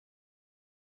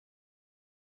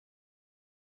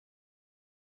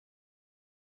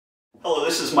Hello,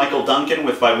 this is Michael Duncan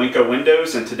with Viwinco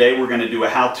Windows, and today we're going to do a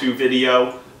how-to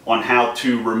video on how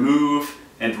to remove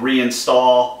and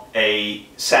reinstall a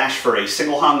sash for a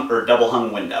single hung or double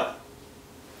hung window.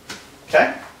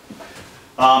 Okay?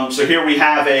 So here we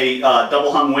have a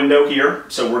double hung window here,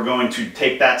 so we're going to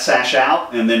take that sash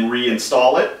out and then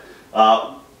reinstall it.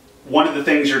 One of the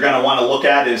things you're going to want to look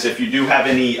at is if you do have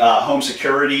any home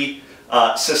security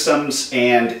systems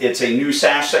and it's a new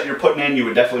sash that you're putting in, you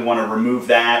would definitely want to remove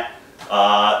that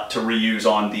to reuse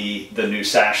on the new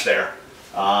sash there.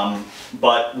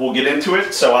 But we'll get into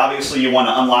it. So obviously you want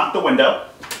to unlock the window,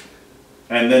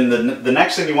 and then the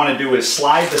next thing you want to do is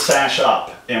slide the sash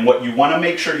up. And what you want to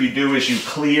make sure you do is you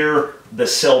clear the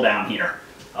sill down here.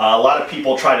 A lot of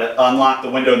people try to unlock the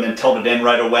window and then tilt it in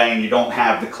right away, and you don't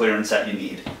have the clearance that you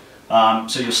need.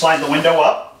 So you slide the window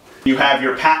up. You have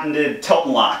your patented tilt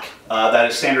and lock that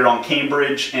is standard on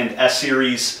Cambridge and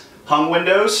S-Series hung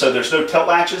windows, so there's no tilt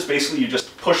latches. Basically you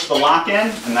just push the lock in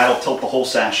and that'll tilt the whole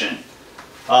sash in.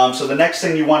 So the next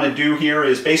thing you want to do here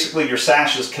is basically your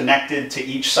sash is connected to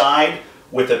each side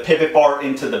with a pivot bar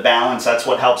into the balance. That's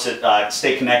what helps it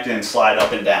stay connected and slide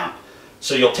up and down.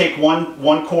 So you'll take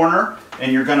one corner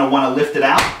and you're going to want to lift it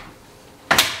out,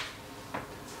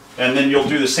 and then you'll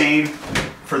do the same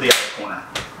for the other corner.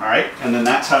 Alright, and then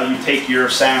that's how you take your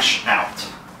sash out.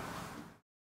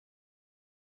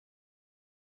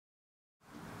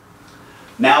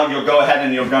 Now you'll go ahead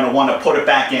and you're going to want to put it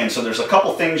back in. So there's a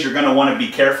couple things you're going to want to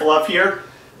be careful of here.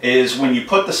 Is when you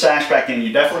put the sash back in,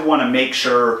 you definitely want to make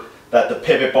sure that the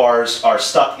pivot bars are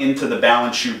stuck into the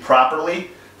balance shoe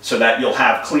properly, so that you'll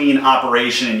have clean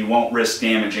operation and you won't risk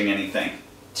damaging anything.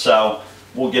 So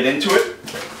we'll get into it.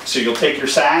 So you'll take your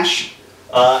sash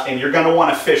and you're going to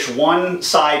want to fish one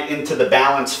side into the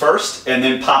balance first and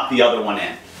then pop the other one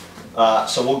in.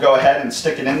 So we'll go ahead and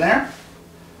stick it in there.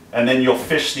 And then you'll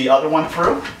fish the other one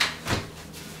through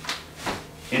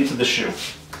into the shoe.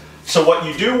 So what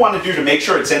you do want to do to make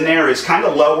sure it's in there is kind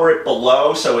of lower it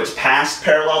below so it's past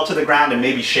parallel to the ground, and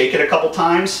maybe shake it a couple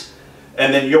times,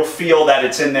 and then you'll feel that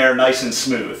it's in there nice and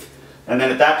smooth. And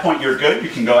then at that point you're good. You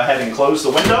can go ahead and close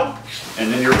the window, and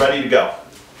then you're ready to go.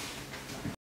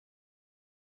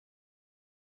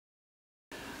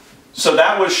 So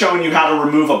that was showing you how to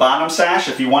remove a bottom sash.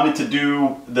 If you wanted to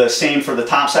do the same for the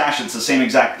top sash, it's the same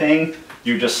exact thing.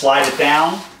 You just slide it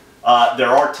down. There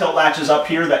are tilt latches up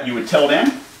here that you would tilt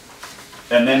in.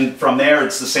 And then from there,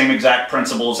 it's the same exact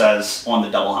principles as on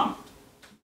the double hung.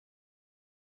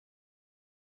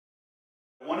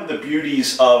 One of the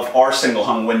beauties of our single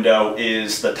hung window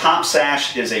is the top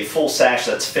sash is a full sash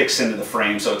that's fixed into the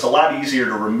frame. So it's a lot easier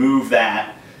to remove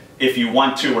that if you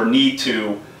want to or need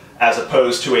to, as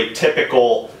opposed to a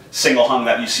typical single hung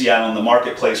that you see out on the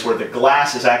marketplace where the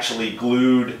glass is actually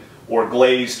glued or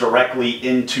glazed directly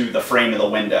into the frame of the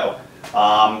window.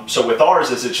 So with ours,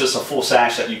 it's just a full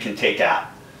sash that you can take out.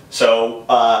 So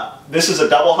this is a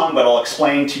double hung, but I'll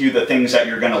explain to you the things that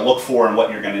you're going to look for and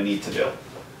what you're going to need to do.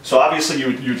 So obviously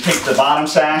you take the bottom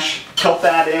sash, tilt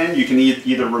that in. You can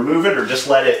either remove it or just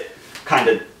let it kind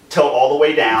of tilt all the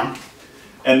way down.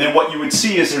 And then what you would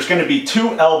see is there's going to be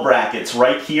two L brackets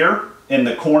right here in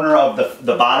the corner of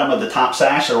the bottom of the top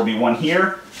sash. There will be one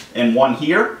here and one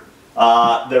here.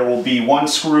 There will be one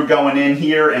screw going in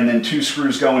here and then two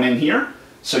screws going in here.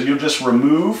 So you'll just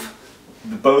remove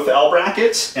both L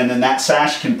brackets, and then that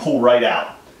sash can pull right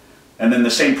out. And then the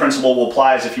same principle will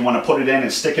apply as if you want to put it in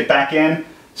and stick it back in,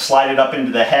 slide it up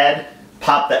into the head,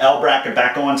 pop the L bracket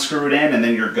back on, screw it in, and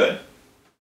then you're good.